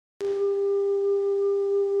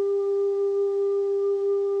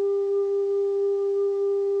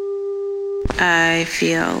I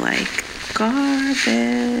feel like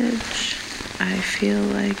garbage. I feel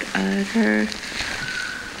like utter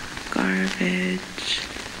garbage.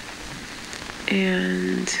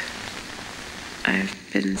 And I've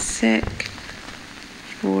been sick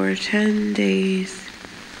for 10 days,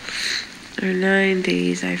 or 9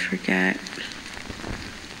 days, I forget.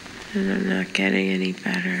 And I'm not getting any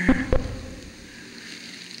better.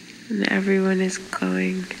 And everyone is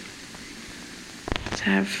going to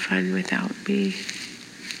have fun without me.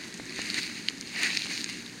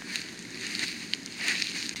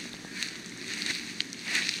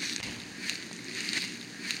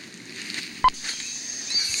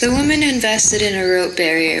 The woman invested in a rope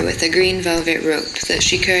barrier with a green velvet rope that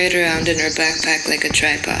she carried around in her backpack like a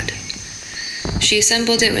tripod. She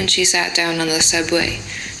assembled it when she sat down on the subway.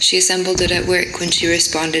 She assembled it at work when she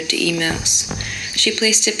responded to emails. She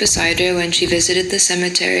placed it beside her when she visited the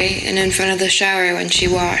cemetery and in front of the shower when she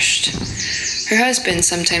washed. Her husband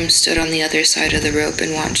sometimes stood on the other side of the rope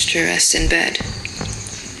and watched her rest in bed.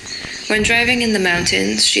 When driving in the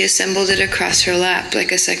mountains, she assembled it across her lap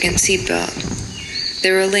like a second seatbelt.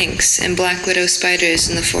 There were lynx and black widow spiders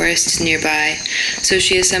in the forests nearby, so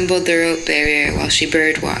she assembled the rope barrier while she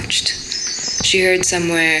bird watched. She heard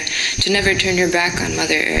somewhere to never turn her back on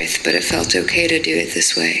Mother Earth, but it felt okay to do it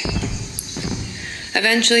this way.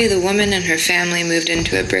 Eventually, the woman and her family moved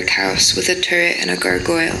into a brick house with a turret and a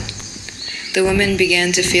gargoyle. The woman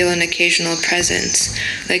began to feel an occasional presence,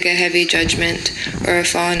 like a heavy judgment or a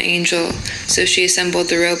fallen angel, so she assembled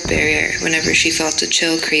the rope barrier whenever she felt a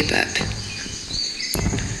chill creep up.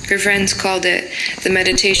 Her friends called it the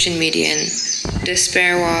meditation median,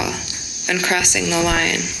 despair wall, and crossing the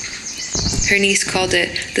line. Her niece called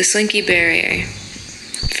it the slinky barrier.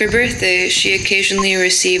 For birthdays, she occasionally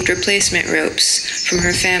received replacement ropes from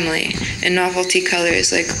her family in novelty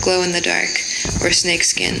colors like glow-in-the-dark or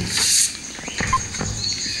snakeskin.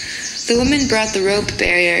 The woman brought the rope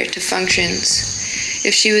barrier to functions.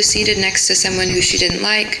 If she was seated next to someone who she didn't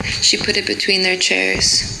like, she put it between their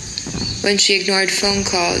chairs. When she ignored phone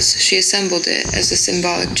calls, she assembled it as a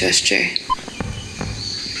symbolic gesture.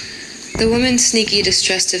 The woman's sneaky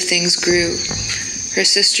distrust of things grew. Her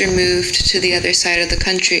sister moved to the other side of the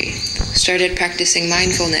country, started practicing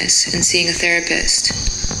mindfulness and seeing a therapist.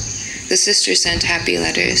 The sister sent happy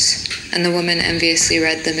letters, and the woman enviously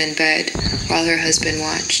read them in bed while her husband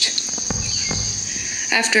watched.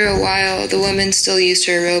 After a while, the woman still used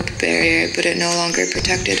her rope barrier, but it no longer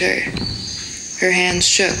protected her. Her hands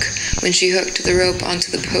shook when she hooked the rope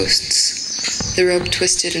onto the posts. The rope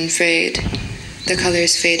twisted and frayed. The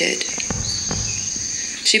colors faded.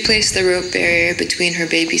 She placed the rope barrier between her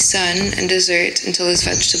baby son and dessert until his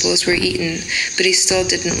vegetables were eaten, but he still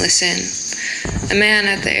didn't listen. A man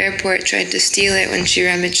at the airport tried to steal it when she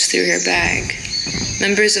rummaged through her bag.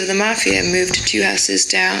 Members of the mafia moved 2 houses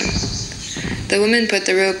down. The woman put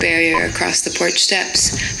the rope barrier across the porch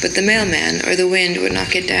steps, but the mailman or the wind would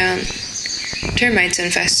knock it down. Termites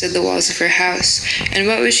infested the walls of her house, and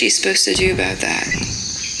what was she supposed to do about that?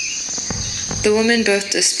 The woman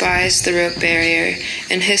both despised the rope barrier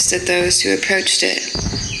and hissed at those who approached it.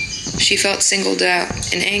 She felt singled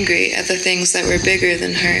out and angry at the things that were bigger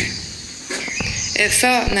than her. It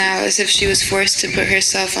felt now as if she was forced to put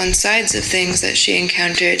herself on sides of things that she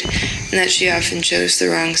encountered, and that she often chose the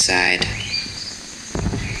wrong side.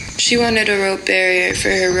 She wanted a rope barrier for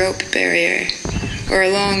her rope barrier, or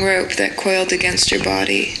a long rope that coiled against her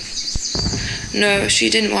body. No, she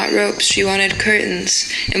didn't want ropes. She wanted curtains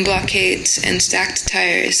and blockades and stacked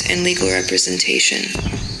tires and legal representation.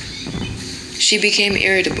 She became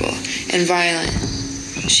irritable and violent.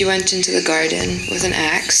 She went into the garden with an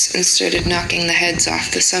axe and started knocking the heads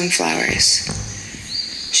off the sunflowers.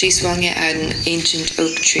 She swung it at an ancient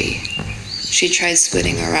oak tree. She tried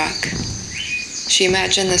splitting a rock. She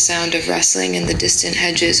imagined the sound of rustling in the distant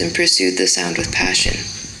hedges and pursued the sound with passion.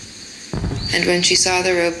 And when she saw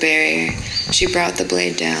the rope barrier, she brought the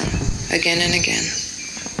blade down, again and again.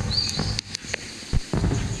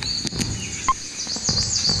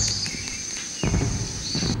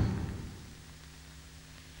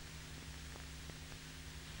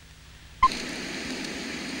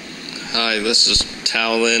 Hi, this is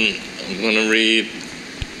Tao Lin. I'm going to read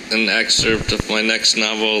an excerpt of my next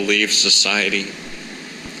novel, Leave Society.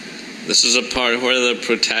 This is a part where the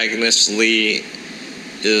protagonist, Lee,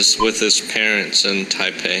 is with his parents in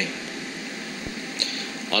Taipei.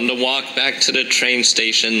 On the walk back to the train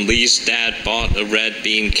station, Lee's dad bought a red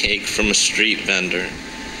bean cake from a street vendor.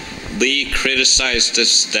 Lee criticized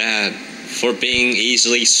his dad for being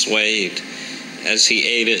easily swayed as he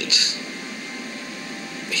ate it.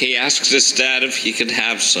 He asked his dad if he could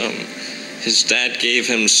have some. His dad gave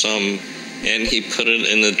him some, and he put it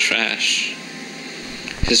in the trash.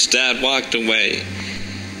 His dad walked away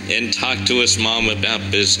and talked to his mom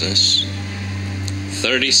about business.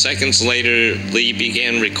 30 seconds later, Lee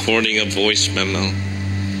began recording a voice memo.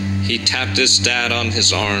 He tapped his dad on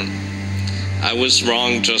his arm. "I was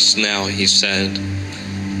wrong just now," he said.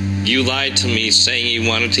 "You lied to me saying you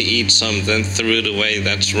wanted to eat some, then threw it away.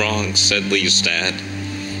 That's wrong," said Lee's dad.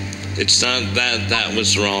 "It's not that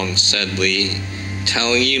was wrong," said Lee.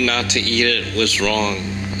 "Telling you not to eat it was wrong.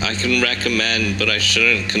 I can recommend, but I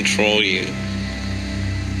shouldn't control you."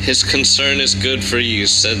 "His concern is good for you,"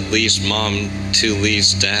 said Lee's mom to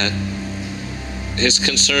Lee's dad. "His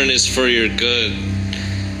concern is for your good,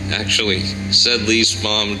 actually," said Lee's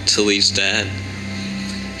mom to Lee's dad.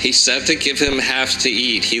 "He said to give him half to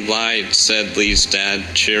eat. He lied," said Lee's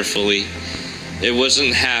dad cheerfully. "It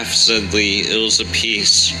wasn't half," said Lee. "It was a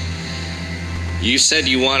piece. You said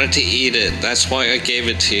you wanted to eat it. That's why I gave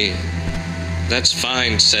it to you." "That's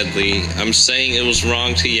fine," said Lee. "I'm saying it was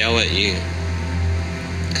wrong to yell at you."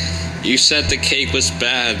 "You said the cake was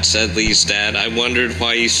bad," said Lee's dad. "I wondered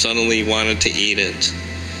why you suddenly wanted to eat it."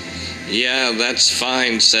 "Yeah, that's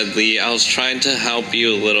fine," said Lee. "I was trying to help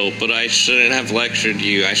you a little, but I shouldn't have lectured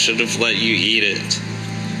you. I should have let you eat it."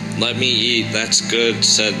 "Let me eat, that's good,"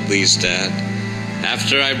 said Lee's dad.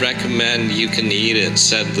 "After I recommend, you can eat it,"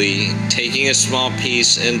 said Lee. "Taking a small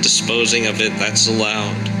piece and disposing of it, that's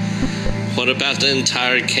allowed." "What about the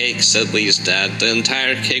entire cake?" said Lee's dad. "The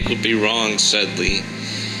entire cake would be wrong," said Lee.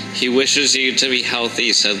 "He wishes you to be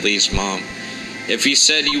healthy," said Lee's mom. "If you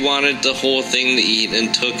said you wanted the whole thing to eat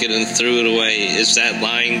and took it and threw it away, is that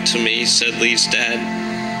lying to me?" said Lee's dad.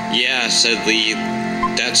 "Yeah," said Lee.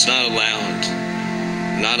 "That's not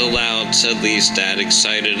allowed." "Not allowed," said Lee's dad,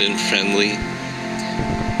 excited and friendly.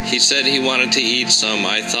 "He said he wanted to eat some.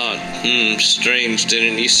 I thought, strange,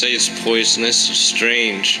 didn't you say it's poisonous?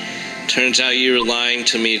 Strange. Turns out you were lying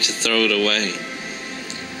to me to throw it away."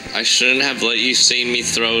 "I shouldn't have let you see me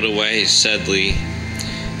throw it away," said Lee.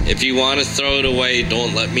 "If you want to throw it away,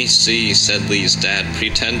 don't let me see," said Lee's dad.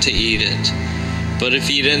 "Pretend to eat it." "But if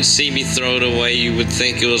you didn't see me throw it away, you would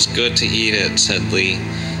think it was good to eat it," said Lee.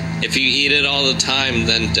 "If you eat it all the time,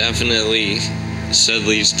 then definitely," said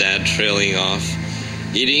Lee's dad, trailing off.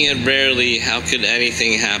 "Eating it rarely, how could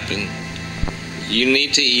anything happen?" "You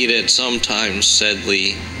need to eat it sometimes," said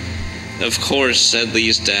Lee. "Of course," said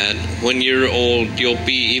Lee's dad. "When you're old, you'll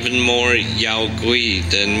be even more Yao Gui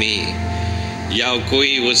than me." Yao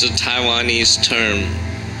Gui was a Taiwanese term,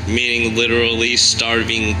 meaning literally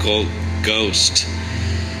starving ghost.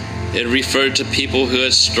 It referred to people who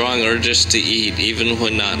had strong urges to eat, even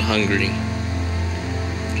when not hungry.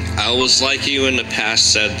 "I was like you in the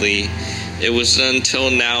past," said Lee. "It was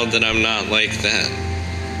until now that I'm not like that."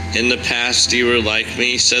 "In the past, you were like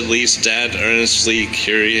me?" said Lee's dad, earnestly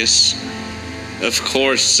curious. "Of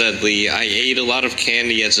course," said Lee. "I ate a lot of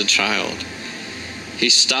candy as a child." He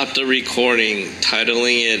stopped the recording,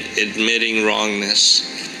 titling it "Admitting Wrongness."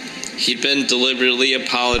 He'd been deliberately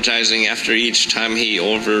apologizing after each time he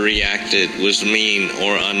overreacted, was mean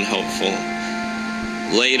or unhelpful.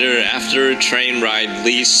 Later, after a train ride,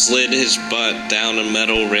 Lee slid his butt down a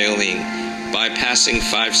metal railing, bypassing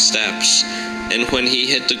 5 steps, and when he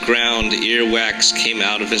hit the ground, earwax came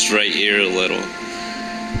out of his right ear a little.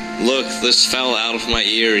 "Look, this fell out of my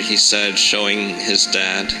ear," he said, showing his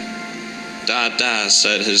dad. "Da,"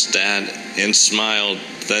 said his dad, and smiled,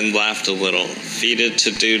 then laughed a little. "Feed it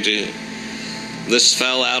to Doo-Doo." "This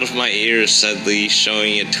fell out of my ear," said Lee,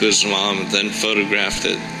 showing it to his mom, then photographed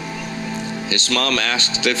it. His mom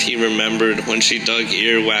asked if he remembered when she dug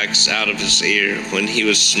earwax out of his ear when he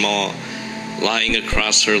was small, lying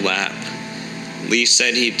across her lap. Lee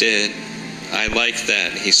said he did. "I like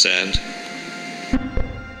that," he said.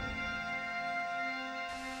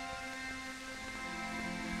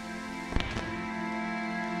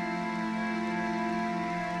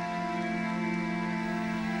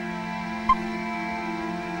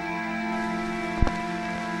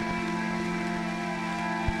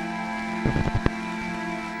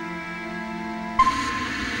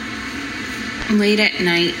 Late at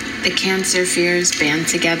night, the cancer fears band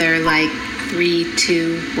together like 3,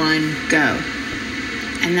 2, 1, go.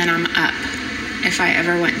 And then I'm up, if I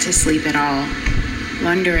ever went to sleep at all,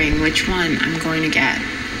 wondering which one I'm going to get.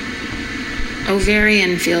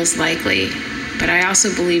 Ovarian feels likely, but I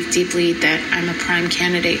also believe deeply that I'm a prime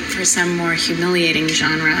candidate for some more humiliating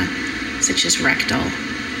genre, such as rectal.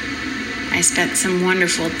 I spent some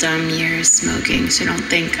wonderful dumb years smoking, so don't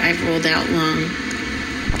think I've ruled out lung.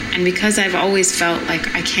 And because I've always felt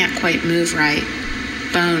like I can't quite move right,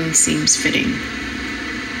 bone seems fitting.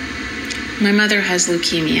 My mother has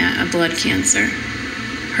leukemia, a blood cancer.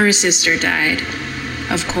 Her sister died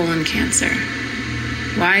of colon cancer.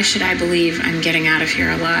 Why should I believe I'm getting out of here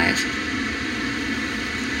alive?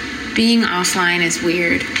 Being offline is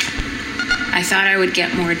weird. I thought I would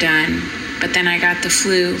get more done, but then I got the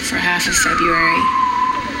flu for half of February.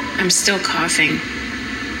 I'm still coughing.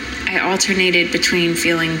 I alternated between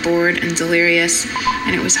feeling bored and delirious,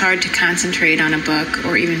 and it was hard to concentrate on a book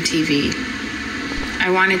or even TV. I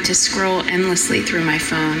wanted to scroll endlessly through my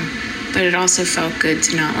phone, but it also felt good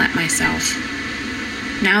to not let myself.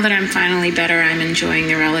 Now that I'm finally better, I'm enjoying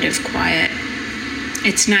the relative quiet.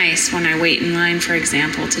 It's nice when I wait in line, for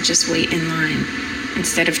example, to just wait in line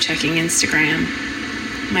instead of checking Instagram.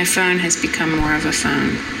 My phone has become more of a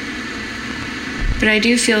phone. But I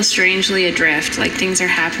do feel strangely adrift, like things are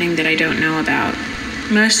happening that I don't know about.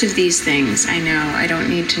 Most of these things I know I don't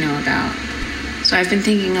need to know about. So I've been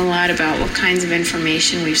thinking a lot about what kinds of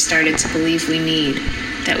information we've started to believe we need,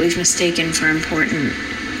 that we've mistaken for important.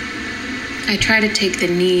 I try to take the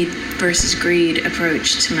need versus greed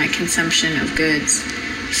approach to my consumption of goods,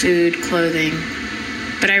 food, clothing,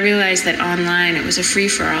 but I realized that online it was a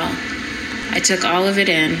free-for-all. I took all of it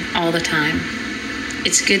in, all the time.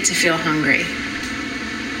 It's good to feel hungry.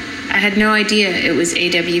 I had no idea it was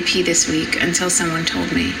AWP this week until someone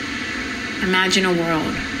told me. Imagine a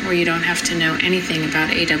world where you don't have to know anything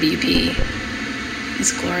about AWP.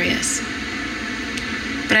 It's glorious.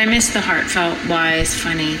 But I miss the heartfelt, wise,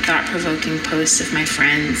 funny, thought-provoking posts of my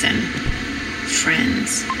friends and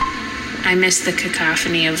friends. I miss the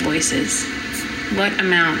cacophony of voices. What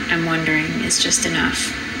amount, I'm wondering, is just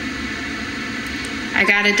enough? I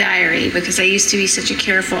got a diary because I used to be such a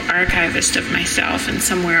careful archivist of myself, and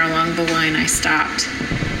somewhere along the line I stopped.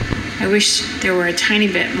 I wish there were a tiny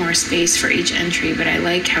bit more space for each entry, but I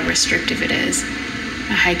like how restrictive it is.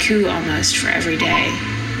 A haiku almost for every day.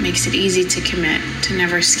 Makes it easy to commit, to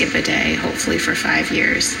never skip a day, hopefully for 5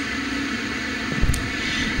 years.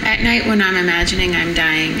 At night when I'm imagining I'm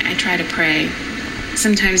dying, I try to pray.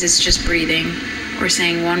 Sometimes it's just breathing, or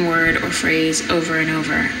saying one word or phrase over and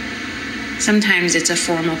over. Sometimes it's a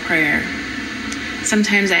formal prayer.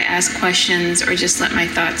 Sometimes I ask questions or just let my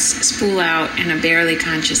thoughts spool out in a barely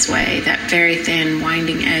conscious way, that very thin,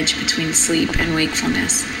 winding edge between sleep and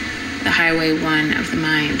wakefulness, the highway 1 of the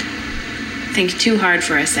mind. Think too hard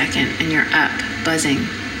for a second and you're up, buzzing.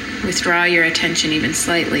 Withdraw your attention even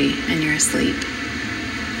slightly and you're asleep.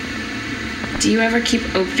 Do you ever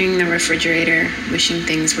keep opening the refrigerator, wishing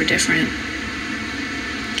things were different?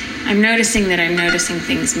 I'm noticing that I'm noticing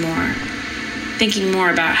things more. Thinking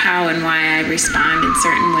more about how and why I respond in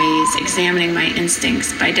certain ways, examining my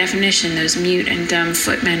instincts, by definition those mute and dumb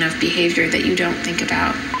footmen of behavior that you don't think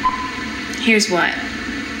about. Here's what.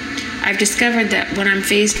 I've discovered that when I'm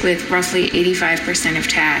faced with roughly 85% of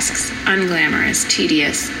tasks, unglamorous,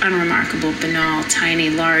 tedious, unremarkable, banal, tiny,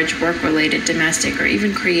 large, work-related, domestic, or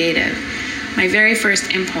even creative, my very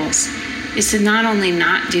first impulse is to not only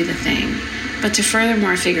not do the thing, but to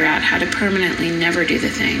furthermore figure out how to permanently never do the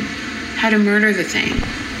thing. How to murder the thing.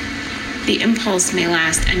 The impulse may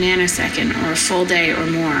last a nanosecond or a full day or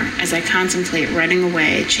more as I contemplate running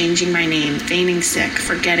away, changing my name, feigning sick,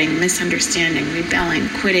 forgetting, misunderstanding, rebelling,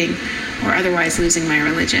 quitting, or otherwise losing my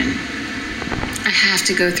religion. I have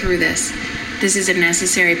to go through this. This is a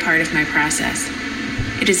necessary part of my process.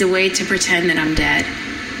 It is a way to pretend that I'm dead.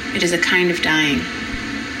 It is a kind of dying.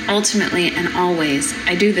 Ultimately and always,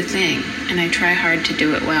 I do the thing, and I try hard to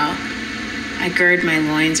do it well. I gird my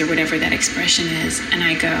loins, or whatever that expression is, and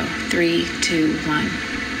I go, 3, 2, 1.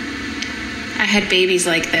 I had babies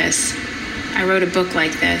like this. I wrote a book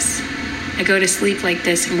like this. I go to sleep like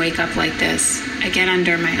this and wake up like this. I get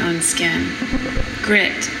under my own skin.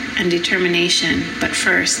 Grit and determination, but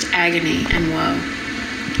first, agony and woe.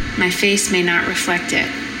 My face may not reflect it,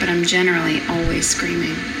 but I'm generally always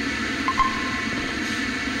screaming.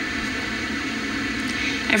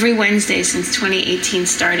 Every Wednesday since 2018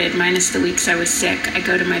 started, minus the weeks I was sick, I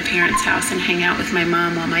go to my parents' house and hang out with my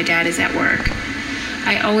mom while my dad is at work.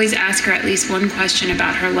 I always ask her at least one question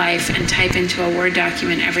about her life and type into a Word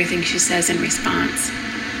document everything she says in response.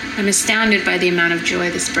 I'm astounded by the amount of joy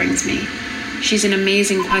this brings me. She's an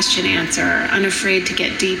amazing question answerer, unafraid to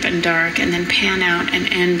get deep and dark and then pan out and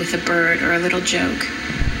end with a bird or a little joke.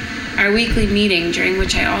 Our weekly meeting, during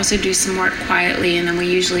which I also do some work quietly and then we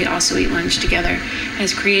usually also eat lunch together,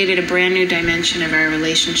 has created a brand new dimension of our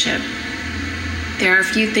relationship. There are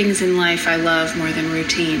few things in life I love more than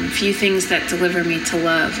routine, few things that deliver me to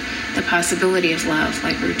love, the possibility of love,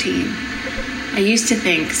 like routine. I used to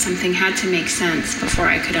think something had to make sense before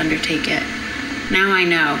I could undertake it. Now I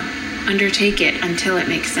know. Undertake it until it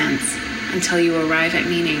makes sense, until you arrive at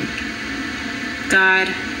meaning. God,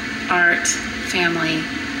 art, family,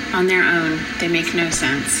 On their own, they make no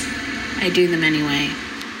sense. I do them anyway.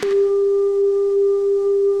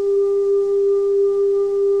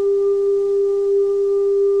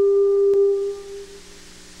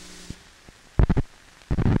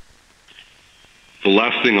 The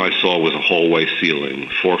last thing I saw was a hallway ceiling,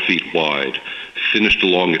 4 feet wide, finished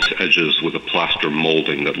along its edges with a plaster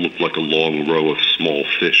molding that looked like a long row of small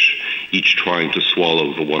fish, each trying to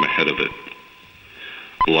swallow the one ahead of it.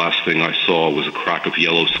 The last thing I saw was a crack of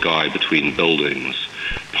yellow sky between buildings,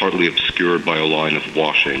 partly obscured by a line of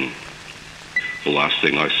washing. The last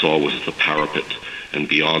thing I saw was the parapet, and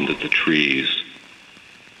beyond it the trees.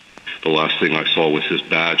 The last thing I saw was his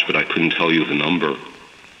badge, but I couldn't tell you the number.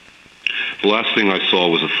 The last thing I saw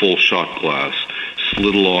was a full shot glass,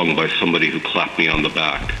 slid along by somebody who clapped me on the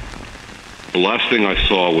back. The last thing I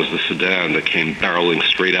saw was the sedan that came barreling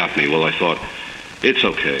straight at me while I thought, it's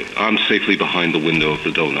okay, I'm safely behind the window of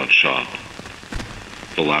the donut shop.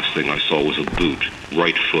 The last thing I saw was a boot,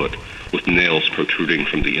 right foot, with nails protruding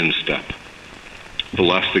from the instep. The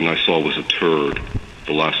last thing I saw was a turd.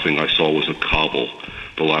 The last thing I saw was a cobble.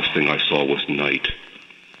 The last thing I saw was night.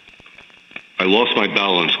 I lost my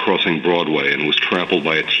balance crossing Broadway and was trampled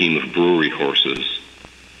by a team of brewery horses.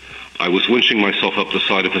 I was winching myself up the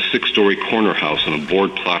side of a 6-story corner house on a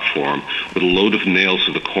board platform with a load of nails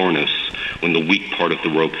to the cornice when the weak part of the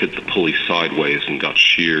rope hit the pulley sideways and got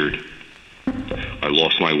sheared. I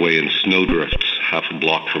lost my way in snowdrifts half a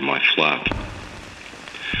block from my flat.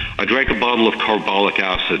 I drank a bottle of carbolic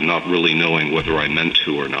acid, not really knowing whether I meant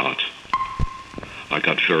to or not. I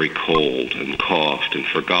got very cold and coughed and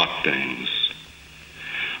forgot things.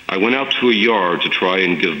 I went out to a yard to try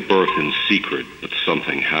and give birth in secret, but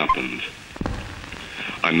something happened.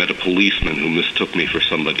 I met a policeman who mistook me for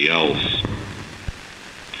somebody else.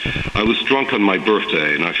 I was drunk on my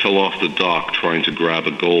birthday, and I fell off the dock trying to grab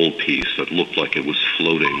a gold piece that looked like it was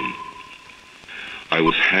floating. I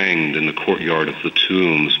was hanged in the courtyard of the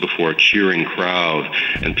Tums before a cheering crowd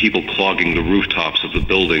and people clogging the rooftops of the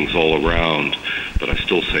buildings all around, but I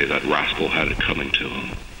still say that rascal had it coming to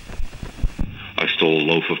him. I stole a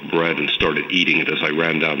loaf of bread and started eating it as I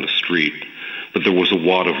ran down the street, but there was a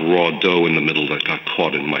wad of raw dough in the middle that got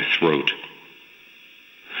caught in my throat.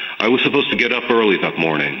 I was supposed to get up early that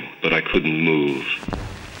morning, but I couldn't move.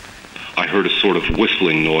 I heard a sort of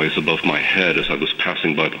whistling noise above my head as I was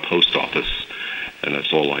passing by the post office, and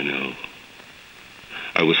that's all I know.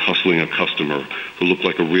 I was hustling a customer who looked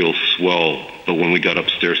like a real swell, but when we got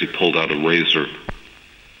upstairs he pulled out a razor.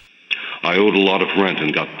 I owed a lot of rent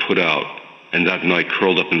and got put out, and that night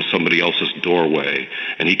curled up in somebody else's doorway,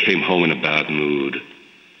 and he came home in a bad mood.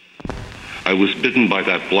 I was bitten by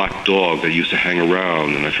that black dog that used to hang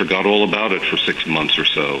around, and I forgot all about it for 6 months or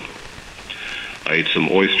so. I ate some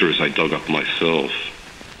oysters I dug up myself.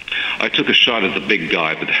 I took a shot at the big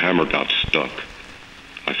guy, but the hammer got stuck.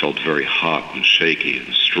 I felt very hot and shaky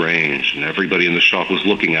and strange, and everybody in the shop was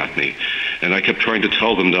looking at me, and I kept trying to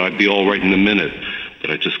tell them that I'd be all right in a minute,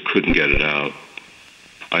 but I just couldn't get it out.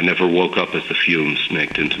 I never woke up as the fumes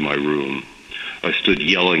snaked into my room. I stood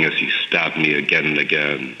yelling as he stabbed me again and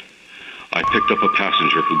again. I picked up a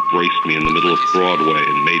passenger who braced me in the middle of Broadway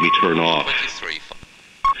and made me turn off.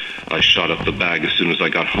 I shot up the bag as soon as I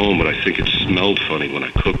got home, but I think it smelled funny when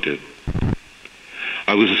I cooked it.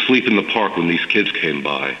 I was asleep in the park when these kids came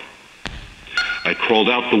by. I crawled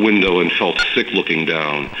out the window and felt sick looking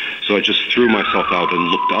down, so I just threw myself out and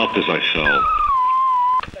looked up as I fell.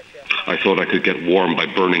 I thought I could get warm by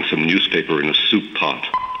burning some newspaper in a soup pot.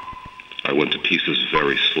 I went to pieces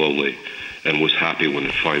very slowly and was happy when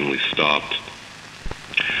it finally stopped.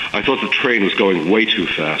 I thought the train was going way too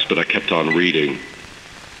fast, but I kept on reading.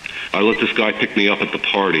 I let this guy pick me up at the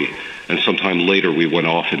party, and sometime later we went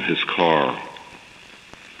off in his car.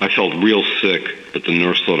 I felt real sick, but the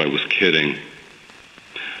nurse thought I was kidding.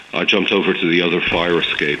 I jumped over to the other fire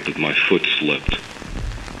escape, but my foot slipped.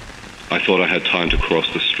 I thought I had time to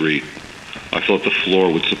cross the street. I thought the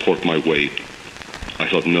floor would support my weight. I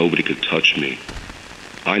thought nobody could touch me.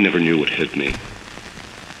 I never knew what hit me.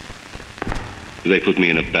 They put me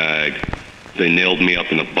in a bag. They nailed me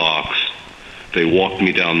up in a box. They walked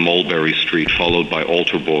me down Mulberry Street, followed by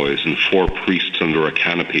altar boys and 4 priests under a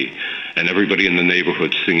canopy, and everybody in the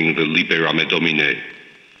neighborhood singing the Libera me Domine.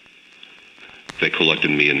 They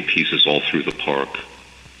collected me in pieces all through the park.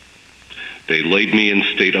 They laid me in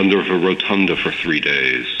state under a rotunda for 3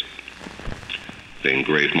 days. They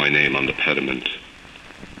engraved my name on the pediment.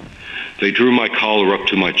 They drew my collar up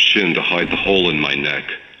to my chin to hide the hole in my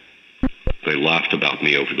neck. They laughed about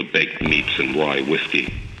me over the baked meats and rye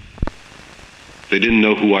whiskey. They didn't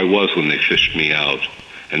know who I was when they fished me out,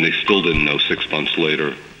 and they still didn't know 6 months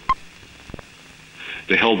later.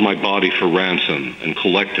 They held my body for ransom and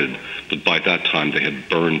collected, but by that time they had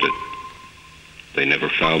burned it. They never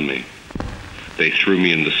found me. They threw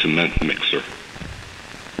me in the cement mixer.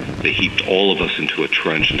 They heaped all of us into a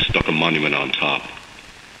trench and stuck a monument on top.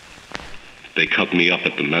 They cut me up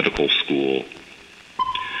at the medical school.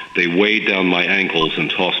 They weighed down my ankles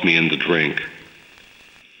and tossed me in the drink.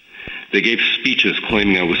 They gave speeches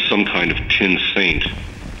claiming I was some kind of tin saint.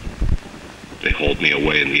 They hauled me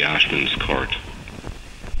away in the Ashman's cart.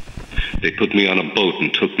 They put me on a boat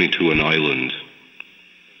and took me to an island.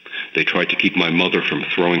 They tried to keep my mother from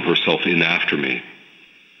throwing herself in after me.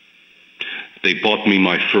 They bought me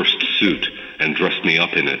my first suit and dressed me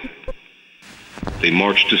up in it. They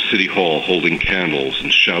marched to City Hall holding candles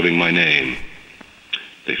and shouting my name.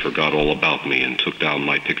 They forgot all about me and took down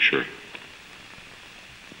my picture.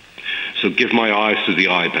 So give my eyes to the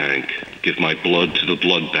eye bank, give my blood to the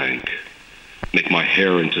blood bank, make my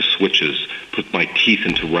hair into switches, put my teeth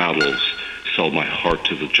into rattles, sell my heart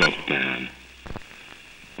to the junk man,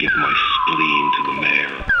 give my spleen to the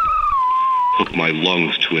mayor, hook my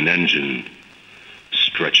lungs to an engine,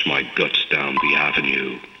 stretch my guts down the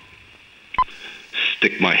avenue,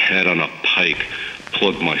 stick my head on a pike,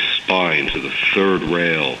 plug my spine to the third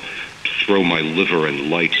rail, throw my liver and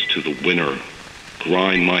lights to the winner,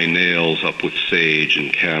 grind my nails up with sage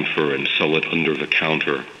and camphor and sell it under the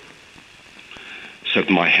counter. Set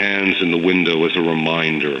my hands in the window as a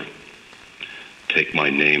reminder. Take my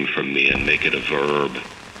name from me and make it a verb.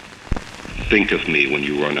 Think of me when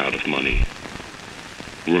you run out of money.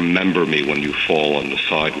 Remember me when you fall on the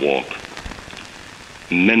sidewalk.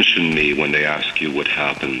 Mention me when they ask you what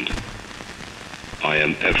happened. I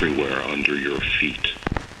am everywhere under your feet.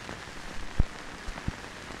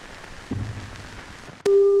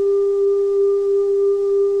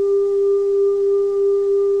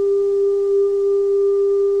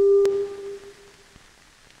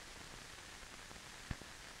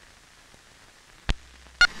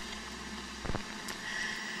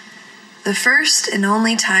 The first and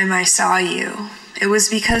only time I saw you, it was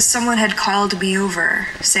because someone had called me over,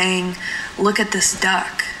 saying, "Look at this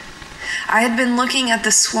duck." I had been looking at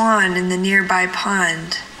the swan in the nearby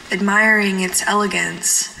pond, admiring its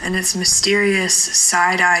elegance and its mysterious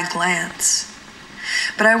side-eye glance.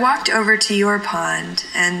 But I walked over to your pond,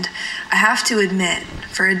 and I have to admit,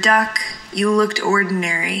 for a duck, you looked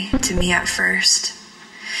ordinary to me at first.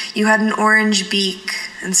 You had an orange beak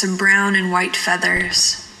and some brown and white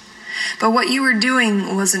feathers. But what you were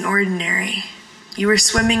doing wasn't ordinary. You were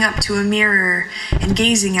swimming up to a mirror and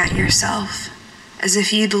gazing at yourself, as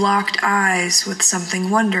if you'd locked eyes with something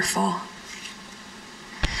wonderful.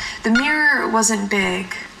 The mirror wasn't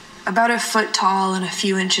big, about a foot tall and a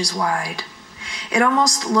few inches wide. It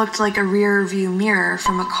almost looked like a rear-view mirror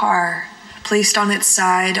from a car, placed on its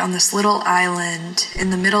side on this little island in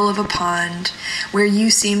the middle of a pond where you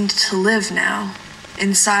seemed to live now,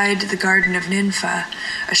 inside the Garden of Ninfa,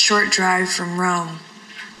 a short drive from Rome.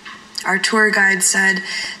 Our tour guide said,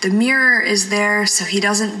 "The mirror is there so he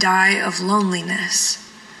doesn't die of loneliness."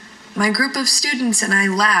 My group of students and I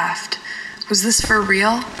laughed. Was this for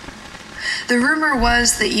real? The rumor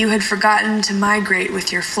was that you had forgotten to migrate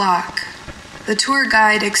with your flock. The tour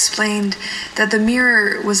guide explained that the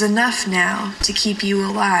mirror was enough now to keep you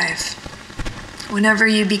alive. Whenever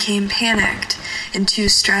you became panicked and too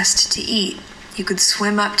stressed to eat, you could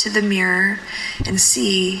swim up to the mirror and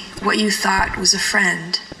see what you thought was a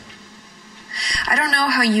friend. I don't know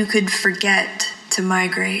how you could forget to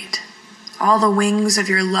migrate. All the wings of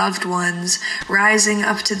your loved ones rising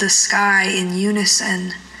up to the sky in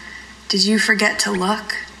unison. Did you forget to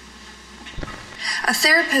look? A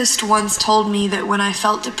therapist once told me that when I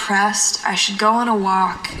felt depressed, I should go on a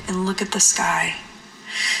walk and look at the sky.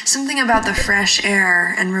 Something about the fresh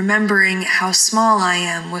air and remembering how small I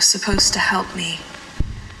am was supposed to help me.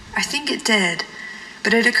 I think it did,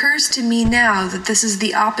 but it occurs to me now that this is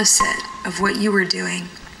the opposite of what you were doing.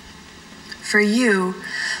 For you,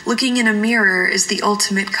 looking in a mirror is the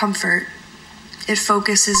ultimate comfort. It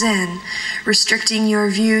focuses in, restricting your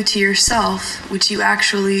view to yourself, which you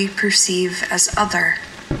actually perceive as other.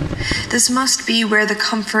 This must be where the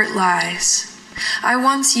comfort lies. I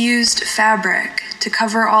once used fabric to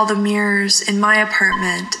cover all the mirrors in my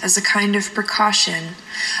apartment as a kind of precaution,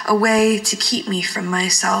 a way to keep me from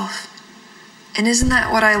myself. And isn't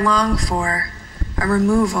that what I long for? A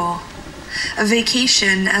removal. A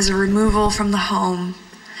vacation as a removal from the home.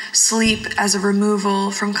 Sleep as a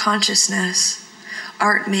removal from consciousness.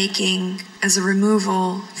 Art making as a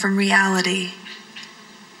removal from reality.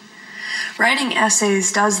 Writing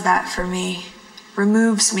essays does that for me,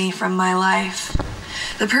 removes me from my life.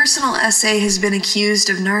 The personal essay has been accused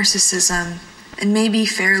of narcissism, and maybe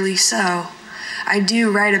fairly so. I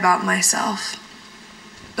do write about myself.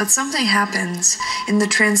 But something happens in the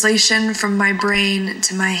translation from my brain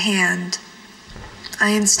to my hand.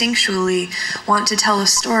 I instinctually want to tell a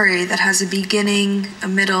story that has a beginning, a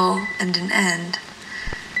middle, and an end.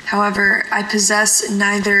 However, I possess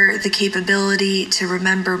neither the capability to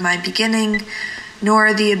remember my beginning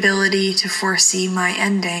nor the ability to foresee my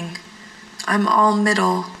ending. I'm all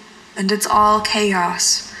middle, and it's all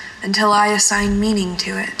chaos until I assign meaning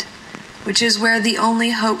to it, which is where the only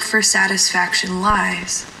hope for satisfaction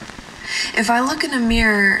lies. If I look in a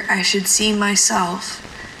mirror, I should see myself,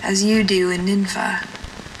 as you do in Ninfa.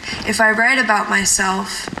 If I write about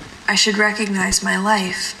myself, I should recognize my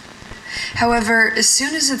life. However, as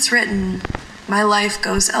soon as it's written, my life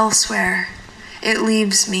goes elsewhere. It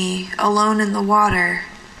leaves me alone in the water.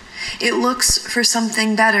 It looks for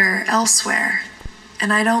something better elsewhere,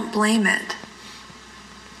 and I don't blame it.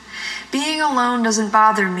 Being alone doesn't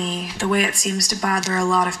bother me the way it seems to bother a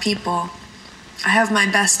lot of people. I have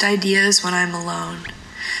my best ideas when I'm alone,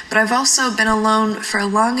 but I've also been alone for a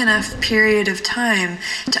long enough period of time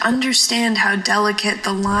to understand how delicate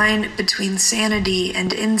the line between sanity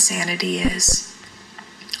and insanity is,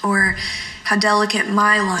 or how delicate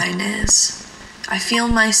my line is. I feel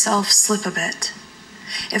myself slip a bit.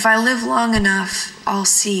 If I live long enough, I'll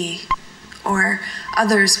see, or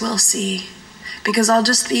others will see, because I'll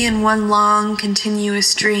just be in one long,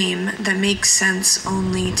 continuous dream that makes sense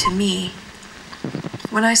only to me.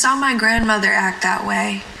 When I saw my grandmother act that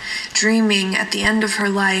way, dreaming at the end of her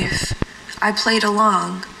life, I played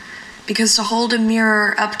along, because to hold a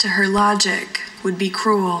mirror up to her logic would be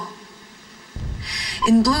cruel.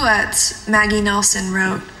 In Bluets, Maggie Nelson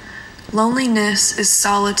wrote, "Loneliness is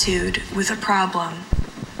solitude with a problem."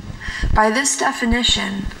 By this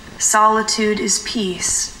definition, solitude is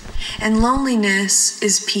peace, and loneliness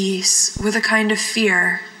is peace with a kind of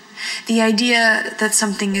fear, the idea that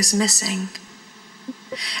something is missing.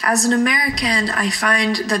 As an American, I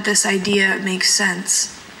find that this idea makes sense.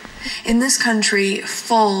 In this country,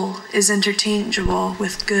 full is interchangeable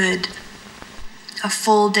with good. A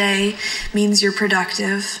full day means you're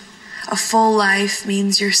productive. A full life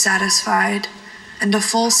means you're satisfied. And a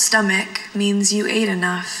full stomach means you ate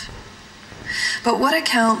enough. But what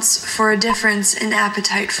accounts for a difference in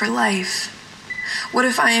appetite for life? What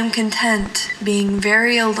if I am content being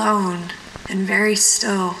very alone and very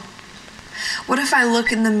still? What if I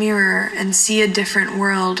look in the mirror and see a different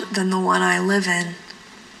world than the one I live in?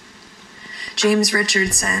 James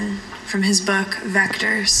Richardson, from his book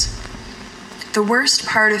Vectors. The worst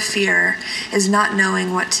part of fear is not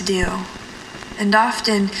knowing what to do. And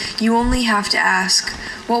often you only have to ask,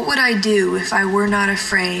 what would I do if I were not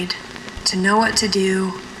afraid? To know what to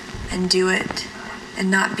do and do it and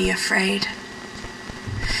not be afraid.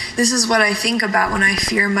 This is what I think about when I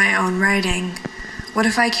fear my own writing. What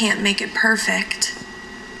if I can't make it perfect?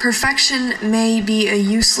 Perfection may be a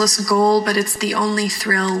useless goal, but it's the only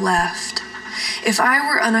thrill left. If I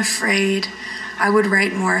were unafraid, I would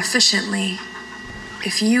write more efficiently.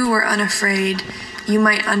 If you were unafraid, you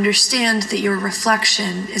might understand that your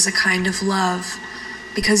reflection is a kind of love,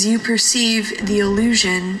 because you perceive the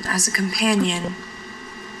illusion as a companion.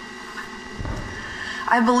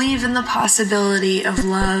 I believe in the possibility of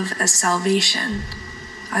love as salvation.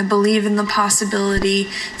 I believe in the possibility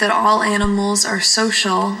that all animals are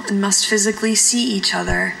social and must physically see each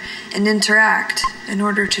other and interact in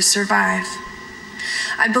order to survive.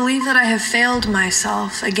 I believe that I have failed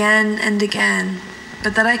myself again and again,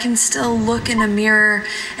 but that I can still look in a mirror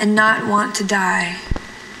and not want to die.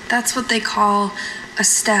 That's what they call a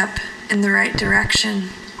step in the right direction.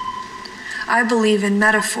 I believe in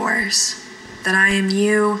metaphors, that I am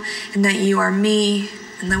you and that you are me,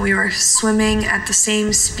 and that we are swimming at the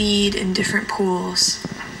same speed in different pools.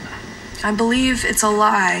 I believe it's a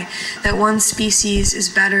lie that one species is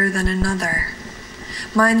better than another.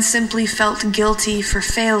 Mine simply felt guilty for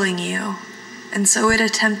failing you, and so it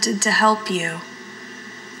attempted to help you.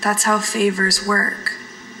 That's how favors work.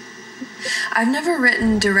 I've never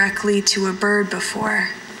written directly to a bird before,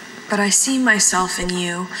 but I see myself in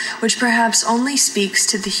you, which perhaps only speaks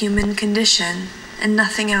to the human condition and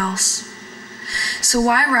nothing else. So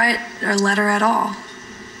why write a letter at all?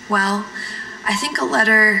 Well, I think a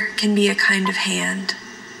letter can be a kind of hand,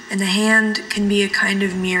 and a hand can be a kind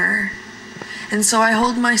of mirror. And so I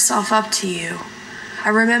hold myself up to you. I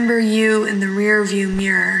remember you in the rearview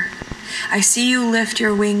mirror. I see you lift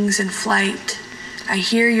your wings in flight. I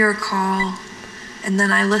hear your call, and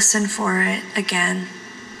then I listen for it again.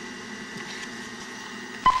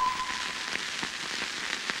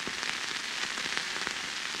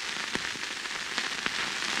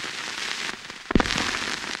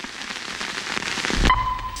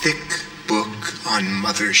 on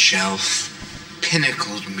mother shelf,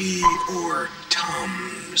 pinnacled me or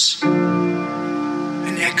Tums.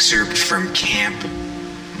 An excerpt from Camp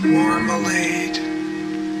Marmalade.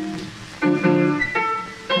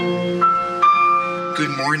 Good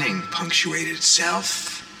morning, punctuated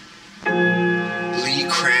self. Lee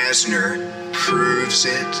Krasner proves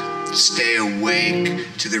it. Stay awake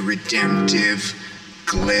to the redemptive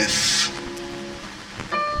glyph.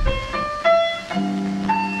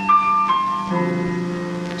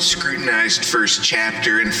 Scrutinized first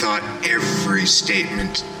chapter and thought every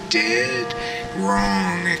statement dead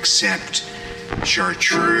wrong except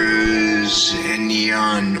chartreuse and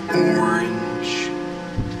neon orange.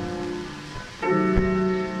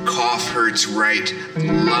 Cough hurts right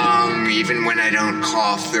lung even when I don't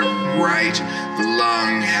cough. The right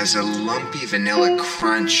lung has a lumpy vanilla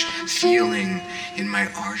crunch feeling in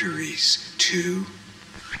my arteries too.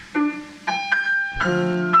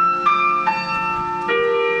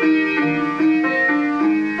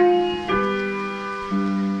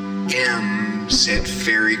 Said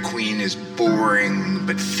Fairy Queen is boring,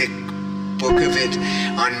 but thick book of it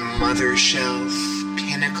on mother shelf,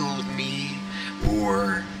 pinnacled me,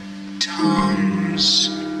 or Tums,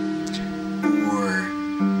 or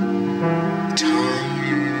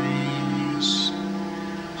Tums.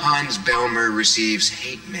 Hans Belmer receives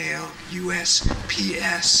hate mail,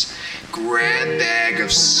 USPS, grab bag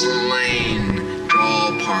of slain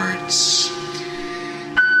doll parts.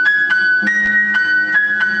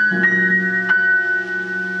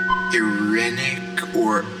 Irenic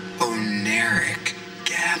or oneric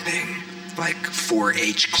gabbing, like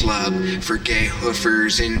 4-H club for gay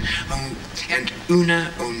hoofers, and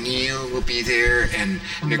Una O'Neill will be there, and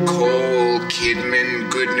Nicole Kidman,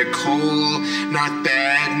 good Nicole, not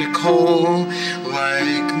bad Nicole,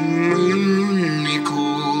 like Moon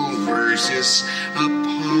Nicole versus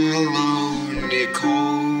Apollo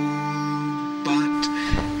Nicole, but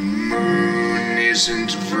Moon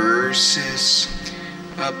isn't versus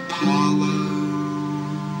Apollo.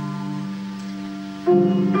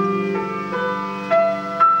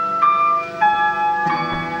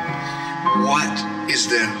 What is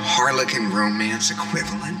the Harlequin romance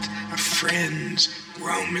equivalent of friends,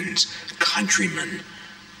 Romans, countrymen?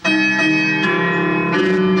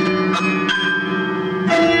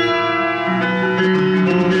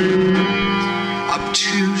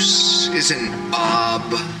 Obtuse is an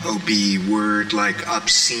ob word like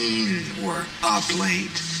obscene or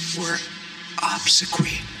oblate or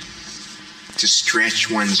obsequy. To stretch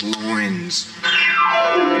one's loins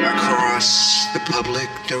across the public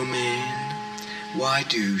domain. Why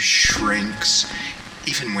do shrinks,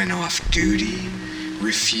 even when off duty,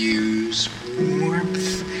 refuse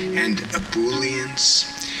warmth and ebullience?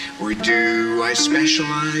 Or do I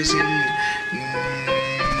specialize in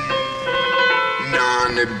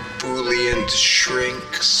non-ebullient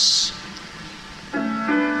shrinks?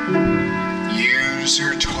 Use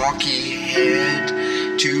her talky head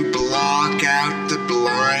to block out the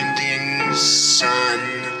blinding sun.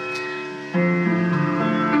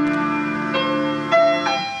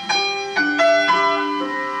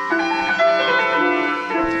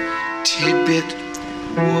 Tidbit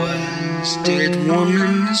was dead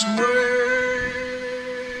woman's word.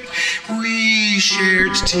 We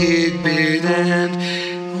shared tidbit and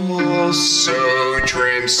also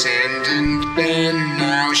transcendent, and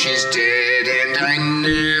now she's dead and I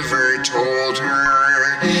never told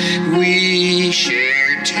her. We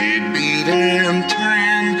shared tidbit and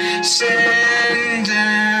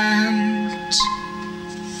transcendent.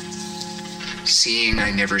 Seeing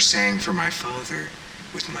I never sang for my father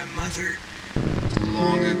with my mother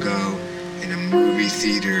long ago in a movie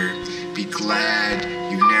theater. Be glad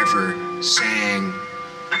you never sang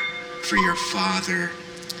for your father.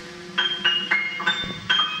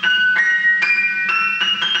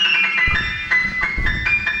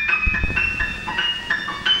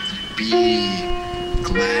 Be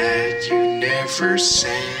glad you never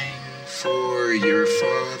sang for your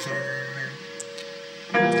father.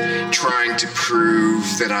 Trying to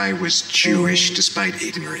prove that I was Jewish despite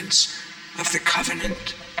ignorance of the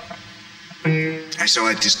covenant. I saw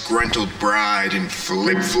a disgruntled bride in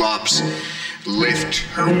flip-flops lift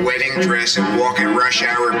her wedding dress and walk at rush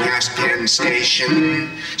hour past Penn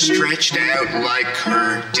Station, stretched out like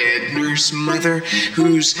her dead nurse mother,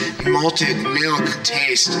 whose malted milk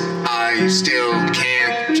taste I still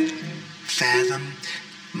can't fathom.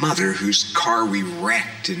 Mother whose car we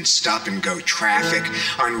wrecked in stop-and-go traffic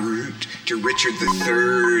en route to Richard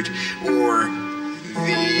III or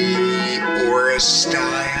the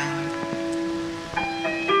Oristyle.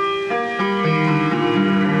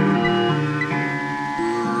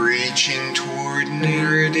 Reaching toward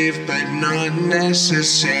brave, but not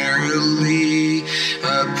necessarily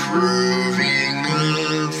approving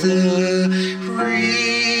of the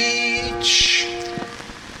reach.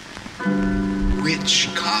 Which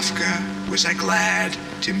Kafka was I glad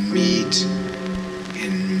to meet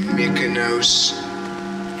in Mykonos?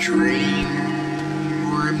 Dream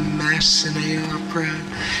or a Massenet opera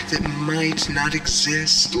that might not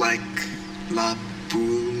exist, like La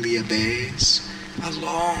Bouillabaisse, a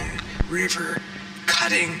long river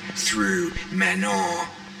cutting through Manon.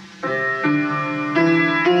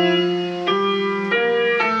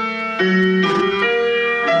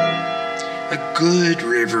 A good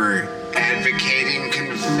river advocating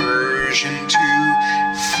conversion to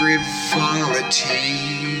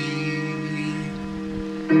frivolity.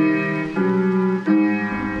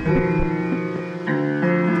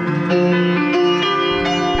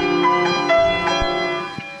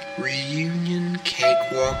 Reunion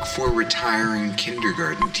cakewalk for retiring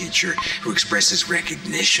kindergarten teacher who expresses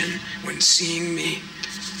recognition when seeing me.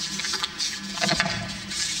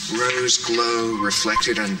 Rose glow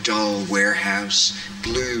reflected on dull warehouse,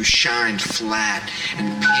 blue shined flat,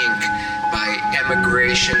 and pink by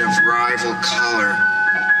emigration of rival color.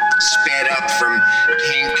 Sped up from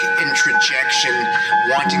pink introjection,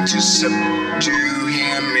 wanting to subdue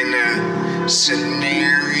him in a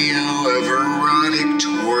scenario of erotic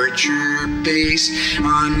torture based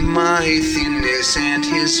on my thinness and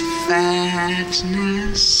his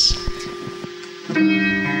fatness.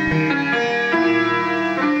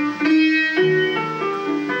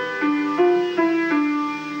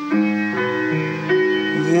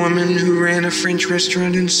 Woman who ran a French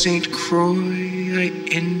restaurant in St. Croix, I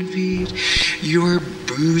envied your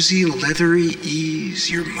boozy, leathery ease,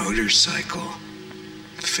 your motorcycle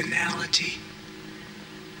finality.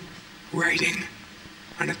 Writing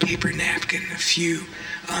on a paper napkin a few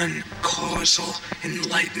uncausal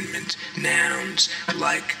enlightenment nouns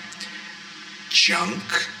like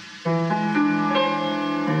junk,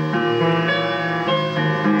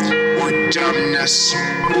 or dumbness,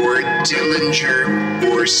 or Dillinger,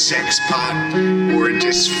 or sex pot, or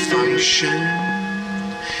dysfunction.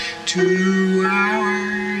 2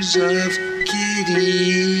 hours of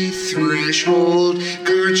giddy threshold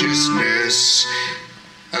consciousness.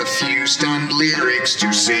 A few stunned lyrics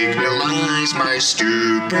to signalize my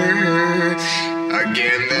stupor.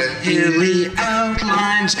 Again the hilly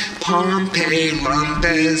outlines, Pompeii lump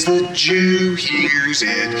as the Jew hears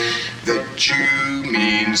it. The Jew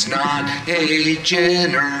means not a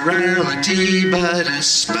generality, but a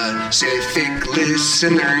specific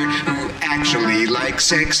listener who actually likes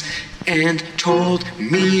sex and told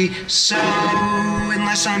me so.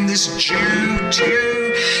 Unless I'm this Jew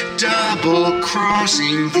too,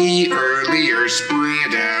 double-crossing the earlier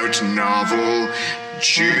spread-out novel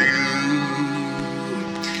Jew.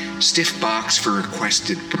 Stiff box for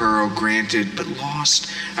requested pearl granted, but lost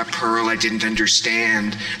a pearl I didn't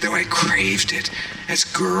understand, though I craved it as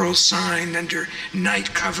girl signed under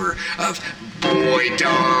night cover of Boy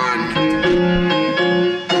Dawn.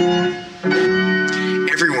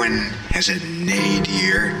 Everyone has a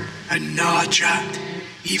nadir, a nausea.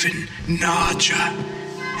 Even nausea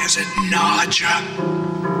has a nausea.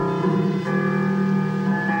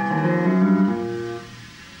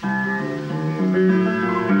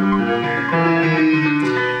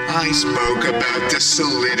 I spoke about the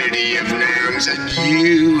solidity of nouns, a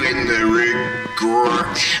you in the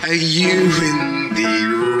a you in the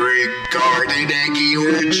regarded eggy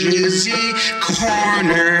or jizzy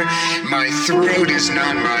corner. My throat is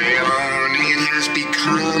not my own. It has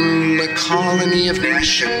become a colony of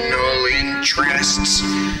national interests.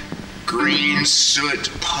 Green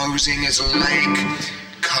soot posing as lake.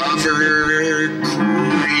 Cover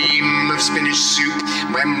cream of spinach soup,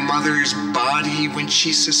 my mother's body when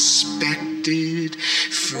she suspected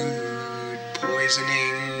food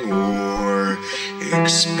poisoning or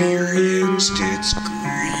experienced its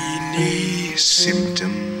greeny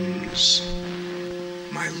symptoms.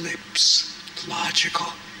 My lips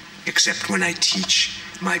logical, except when I teach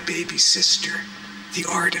my baby sister the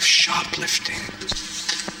art of shoplifting.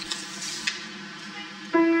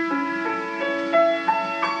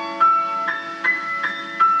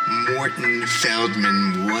 Morton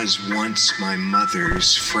Feldman was once my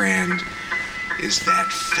mother's friend. Is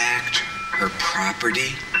that fact her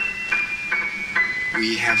property?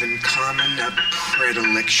 We have in common a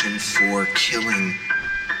predilection for killing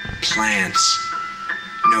plants.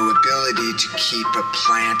 No ability to keep a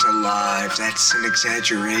plant alive, that's an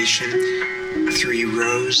exaggeration. 3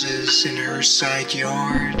 roses in her side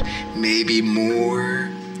yard, maybe more.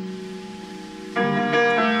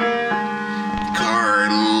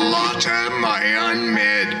 My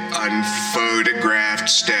unmet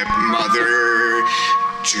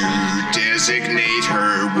to designate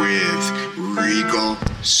her with regal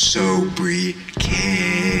sobriquet.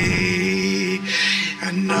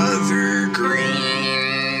 Another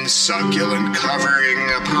green succulent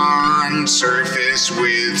covering upon surface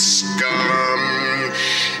with scum.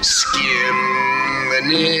 Skim the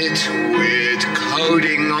nitwit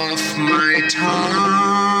coating off my tongue.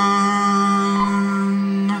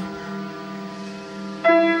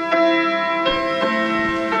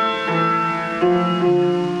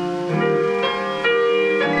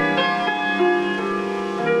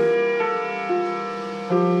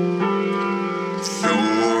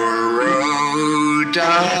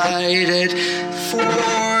 Died at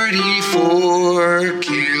 44,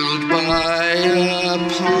 killed by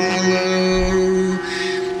Apollo.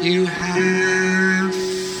 You have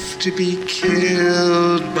to be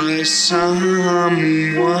killed by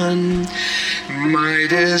someone.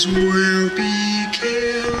 Might as well be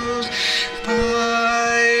killed by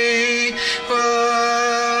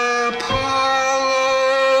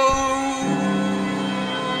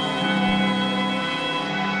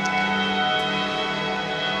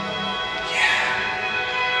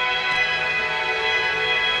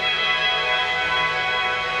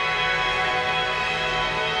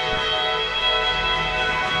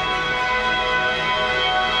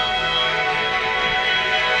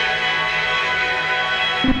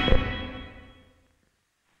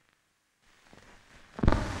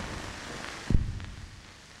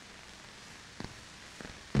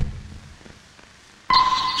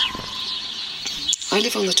I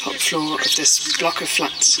live on the top floor of this block of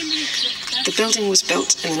flats. The building was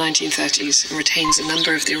built in the 1930s and retains a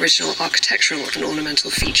number of the original architectural and ornamental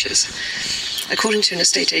features. According to an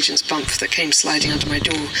estate agent's bump that came sliding under my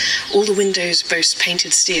door, all the windows boast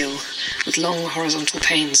painted steel with long horizontal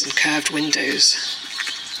panes and curved windows.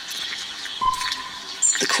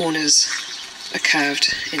 The corners are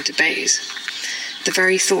curved into bays. The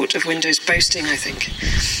very thought of windows boasting, I think.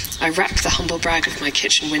 I rap the humble brag of my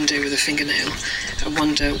kitchen window with a fingernail and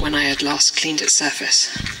wonder when I had last cleaned its surface.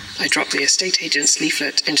 I dropped the estate agent's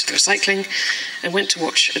leaflet into the recycling and went to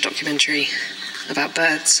watch a documentary about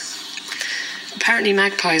birds. Apparently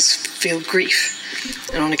magpies feel grief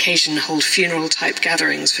and on occasion hold funeral-type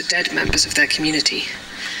gatherings for dead members of their community.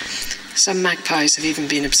 Some magpies have even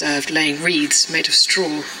been observed laying wreaths made of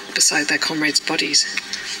straw beside their comrades' bodies.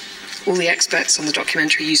 All the experts on the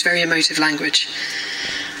documentary use very emotive language.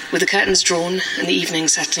 With the curtains drawn and the evening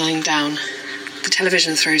settling down, the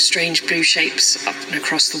television throws strange blue shapes up and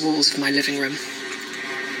across the walls of my living room.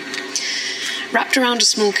 Wrapped around a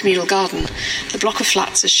small communal garden, the block of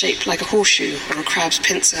flats is shaped like a horseshoe or a crab's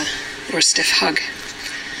pincer or a stiff hug.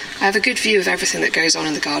 I have a good view of everything that goes on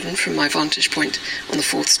in the garden from my vantage point on the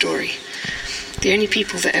 4th story. The only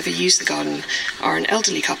people that ever use the garden are an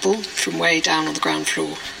elderly couple from way down on the ground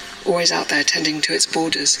floor, always out there tending to its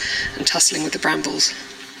borders and tussling with the brambles.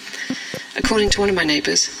 According to one of my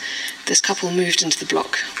neighbours, this couple moved into the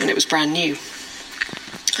block when it was brand new.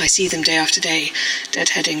 I see them day after day,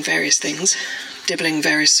 deadheading various things, dibbling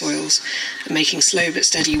various soils, and making slow but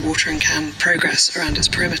steady watering can progress around its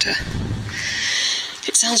perimeter.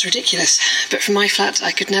 It sounds ridiculous, but from my flat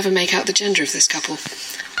I could never make out the gender of this couple.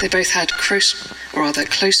 They both had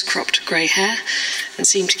close-cropped grey hair and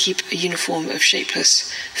seemed to keep a uniform of shapeless,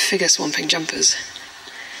 figure-swamping jumpers.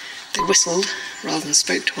 They whistled rather than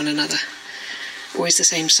spoke to one another. Always the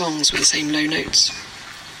same songs with the same low notes.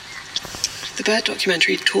 The bird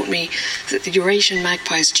documentary taught me that the Eurasian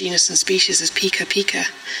magpie's genus and species is Pica pica.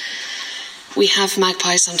 We have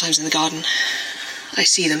magpies sometimes in the garden. I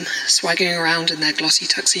see them swaggering around in their glossy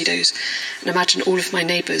tuxedos and imagine all of my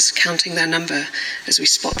neighbours counting their number as we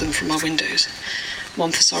spot them from our windows.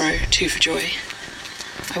 1 for sorrow, 2 for joy.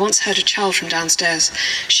 I once heard a child from downstairs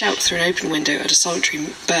shout through an open window at a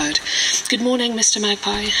solitary bird, "Good morning, Mr.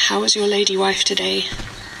 Magpie. How is your lady wife today?"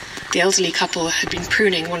 The elderly couple had been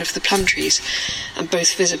pruning one of the plum trees and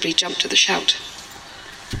both visibly jumped at the shout.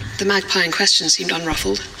 The magpie in question seemed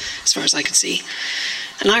unruffled, as far as I could see,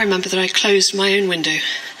 and I remember that I closed my own window.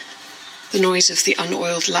 The noise of the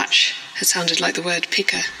unoiled latch had sounded like the word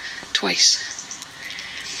pica twice.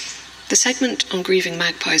 The segment on grieving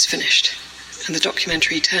magpies finished, and the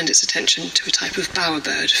documentary turned its attention to a type of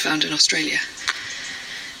bowerbird found in Australia.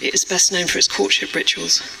 It is best known for its courtship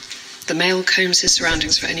rituals. The male combs his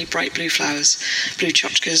surroundings for any bright blue flowers, blue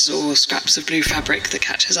tchotchkes or scraps of blue fabric that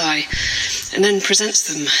catch his eye, and then presents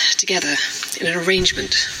them together in an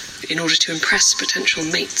arrangement in order to impress potential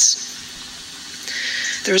mates.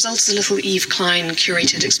 The result is a little Eve Klein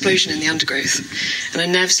curated explosion in the undergrowth, and a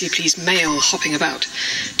nervously pleased male hopping about,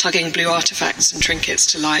 tugging blue artifacts and trinkets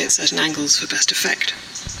to lie at certain angles for best effect.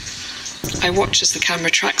 I watch as the camera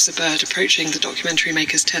tracks a bird approaching the documentary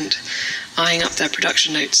maker's tent, eyeing up their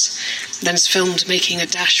production notes, then is filmed making a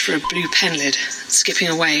dash for a blue pen lid, skipping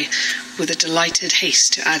away with a delighted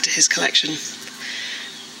haste to add to his collection.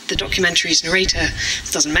 The documentary's narrator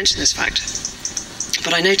doesn't mention this fact,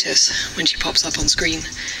 but I notice, when she pops up on screen,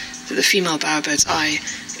 that the female bowerbird's eye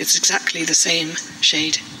is exactly the same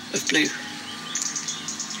shade of blue.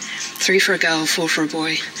 3 for a girl, 4 for a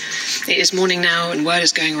boy. It is morning now, and word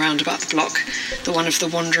is going around about the block that one of the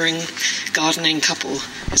wandering, gardening couple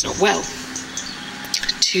is not well,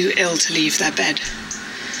 too ill to leave their bed.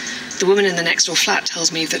 The woman in the next door flat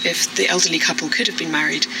tells me that if the elderly couple could have been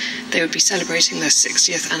married, they would be celebrating their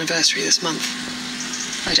 60th anniversary this month.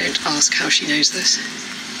 I don't ask how she knows this.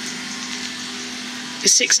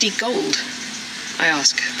 Is 60 gold? I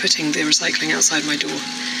ask, putting the recycling outside my door.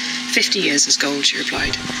 50 years is gold, she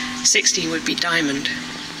replied. 60 would be diamond.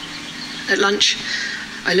 At lunch,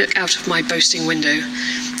 I look out of my boasting window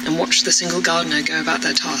and watch the single gardener go about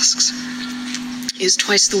their tasks. It is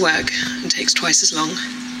twice the work and takes twice as long.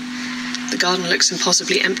 The garden looks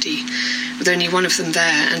impossibly empty, with only one of them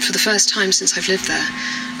there, and for the first time since I've lived there,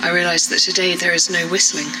 I realise that today there is no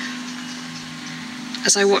whistling.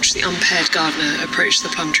 As I watch the unpaired gardener approach the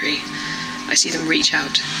plum tree, I see them reach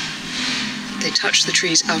out. They touch the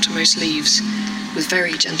tree's outermost leaves with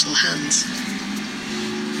very gentle hands.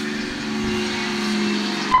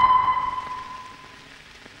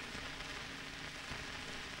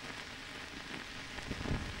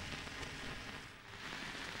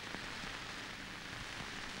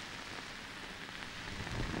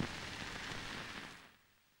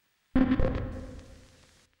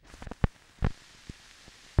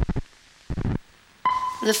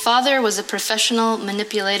 The father was a professional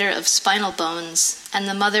manipulator of spinal bones, and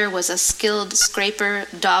the mother was a skilled scraper,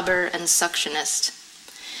 dauber, and suctionist.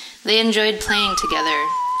 They enjoyed playing together,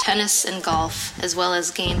 tennis and golf, as well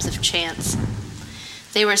as games of chance.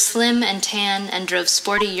 They were slim and tan and drove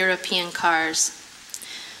sporty European cars.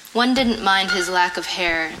 One didn't mind his lack of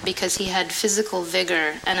hair because he had physical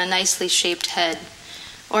vigor and a nicely shaped head,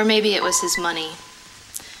 or maybe it was his money.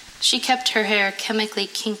 She kept her hair chemically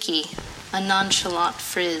kinky, a nonchalant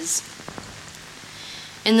frizz.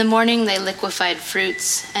 In the morning they liquefied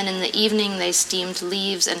fruits, and in the evening they steamed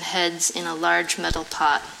leaves and heads in a large metal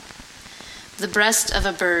pot. The breast of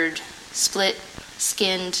a bird, split,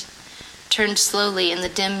 skinned, turned slowly in the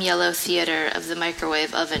dim yellow theater of the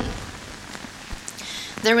microwave oven.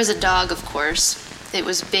 There was a dog, of course. It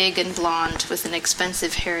was big and blonde with an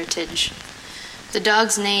expensive heritage. The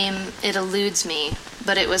dog's name, it eludes me,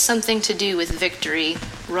 but it was something to do with victory,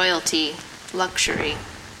 royalty, luxury.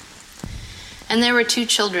 And there were 2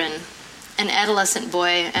 children, an adolescent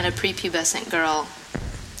boy and a prepubescent girl.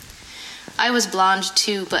 I was blonde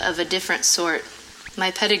too, but of a different sort.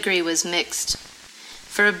 My pedigree was mixed.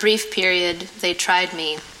 For a brief period, they tried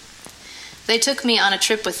me. They took me on a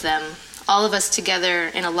trip with them, all of us together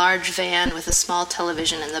in a large van with a small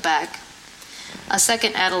television in the back. A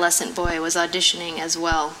second adolescent boy was auditioning as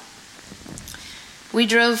well. We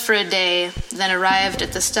drove for a day, then arrived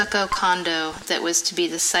at the stucco condo that was to be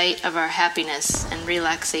the site of our happiness and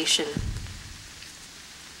relaxation.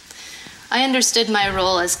 I understood my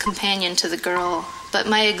role as companion to the girl, but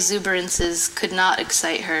my exuberances could not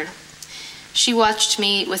excite her. She watched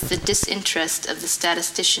me with the disinterest of the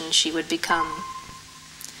statistician she would become.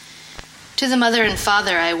 To the mother and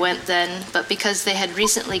father I went then, but because they had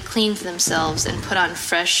recently cleaned themselves and put on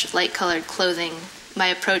fresh, light-colored clothing, my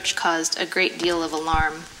approach caused a great deal of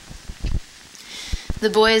alarm. The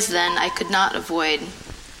boys, then, I could not avoid.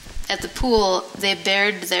 At the pool, they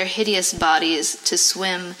bared their hideous bodies to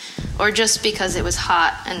swim, or just because it was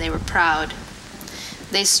hot and they were proud.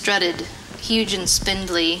 They strutted, huge and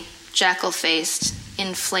spindly, jackal-faced,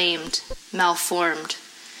 inflamed, malformed.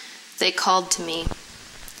 They called to me.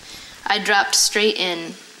 I dropped straight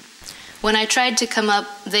in. When I tried to come up,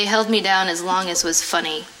 they held me down as long as was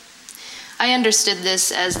funny. I understood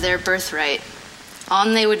this as their birthright.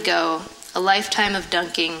 On they would go, a lifetime of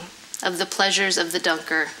dunking, of the pleasures of the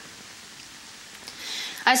dunker.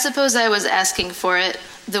 I suppose I was asking for it,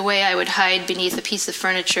 the way I would hide beneath a piece of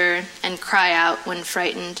furniture and cry out when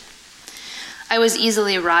frightened. I was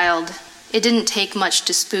easily riled. It didn't take much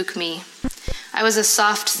to spook me. I was a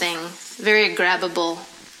soft thing, very grabbable,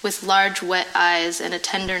 with large wet eyes and a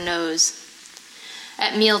tender nose.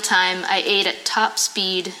 At mealtime, I ate at top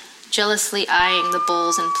speed, jealously eyeing the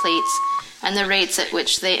bowls and plates and the rates at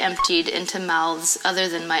which they emptied into mouths other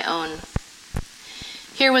than my own.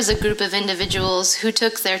 Here was a group of individuals who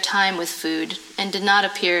took their time with food and did not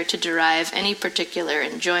appear to derive any particular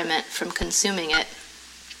enjoyment from consuming it.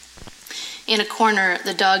 In a corner,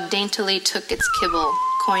 the dog daintily took its kibble,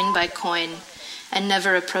 coin by coin, and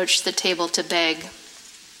never approached the table to beg.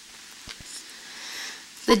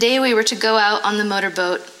 The day we were to go out on the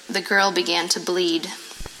motorboat, the girl began to bleed.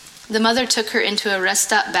 The mother took her into a rest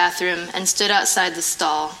stop bathroom and stood outside the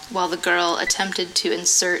stall while the girl attempted to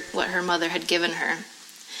insert what her mother had given her.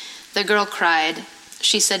 The girl cried.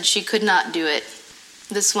 She said she could not do it.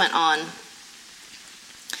 This went on.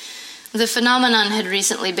 The phenomenon had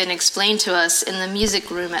recently been explained to us in the music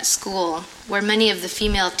room at school, where many of the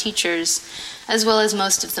female teachers, as well as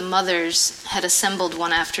most of the mothers, had assembled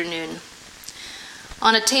one afternoon.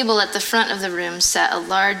 On a table at the front of the room sat a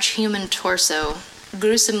large human torso,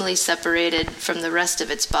 gruesomely separated from the rest of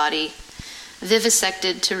its body,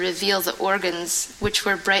 vivisected to reveal the organs, which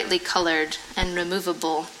were brightly colored and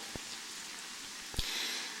removable.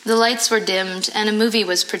 The lights were dimmed, and a movie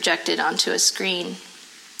was projected onto a screen.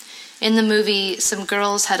 In the movie, some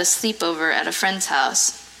girls had a sleepover at a friend's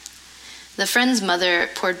house. The friend's mother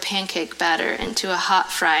poured pancake batter into a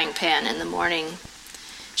hot frying pan in the morning.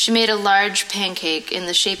 She made a large pancake in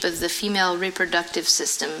the shape of the female reproductive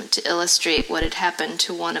system to illustrate what had happened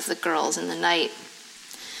to one of the girls in the night.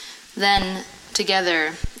 Then,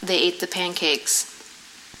 together, they ate the pancakes.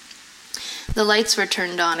 The lights were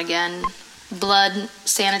turned on again. Blood,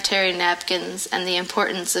 sanitary napkins, and the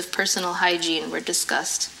importance of personal hygiene were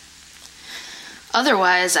discussed.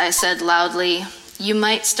 Otherwise, I said loudly, you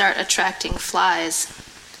might start attracting flies.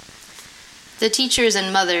 The teachers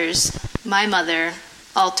and mothers, my mother,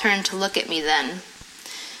 all turned to look at me then.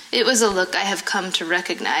 It was a look I have come to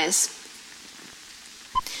recognize.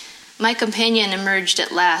 My companion emerged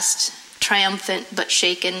at last, triumphant but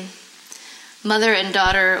shaken. Mother and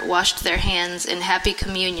daughter washed their hands in happy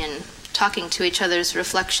communion, talking to each other's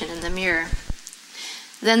reflection in the mirror.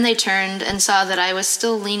 Then they turned and saw that I was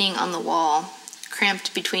still leaning on the wall,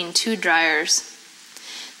 cramped between two dryers.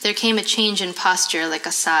 There came a change in posture like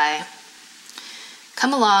a sigh.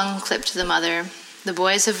 Come along, clipped the mother. The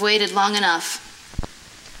boys have waited long enough.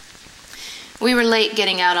 We were late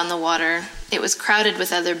getting out on the water. It was crowded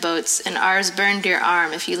with other boats, and ours burned your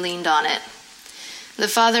arm if you leaned on it. The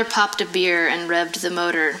father popped a beer and revved the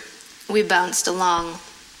motor. We bounced along.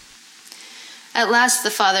 At last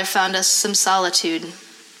the father found us some solitude.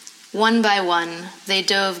 One by one, they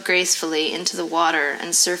dove gracefully into the water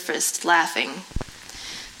and surfaced, laughing.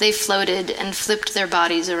 They floated and flipped their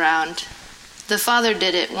bodies around. The father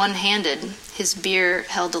did it one-handed, his beer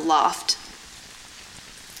held aloft.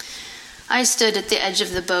 I stood at the edge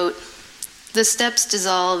of the boat. The steps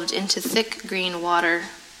dissolved into thick green water.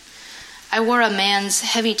 I wore a man's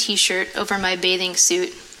heavy t-shirt over my bathing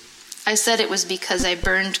suit. I said it was because I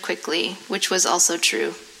burned quickly, which was also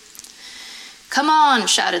true. Come on,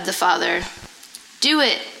 shouted the father. Do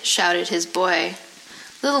it, shouted his boy.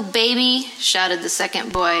 Little baby, shouted the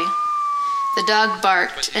second boy. The dog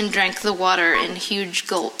barked and drank the water in huge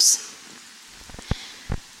gulps.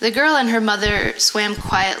 The girl and her mother swam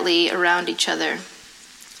quietly around each other.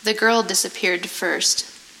 The girl disappeared first.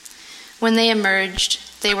 When they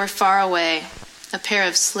emerged, they were far away, a pair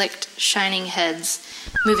of slicked, shining heads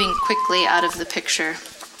moving quickly out of the picture.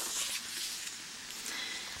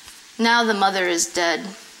 Now the mother is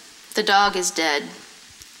dead. The dog is dead.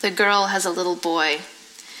 The girl has a little boy.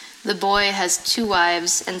 The boy has 2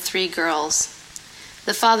 wives and 3 girls.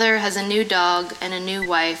 The father has a new dog and a new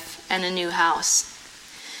wife and a new house.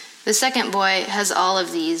 The second boy has all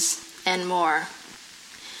of these and more.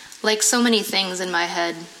 Like so many things in my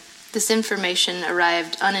head, this information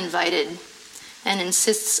arrived uninvited and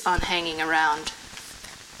insists on hanging around.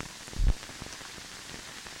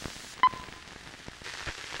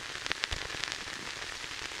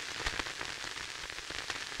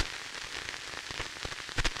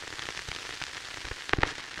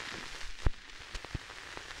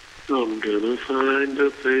 I'm gonna find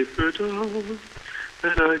a paper doll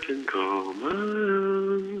that I can call my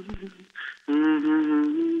own.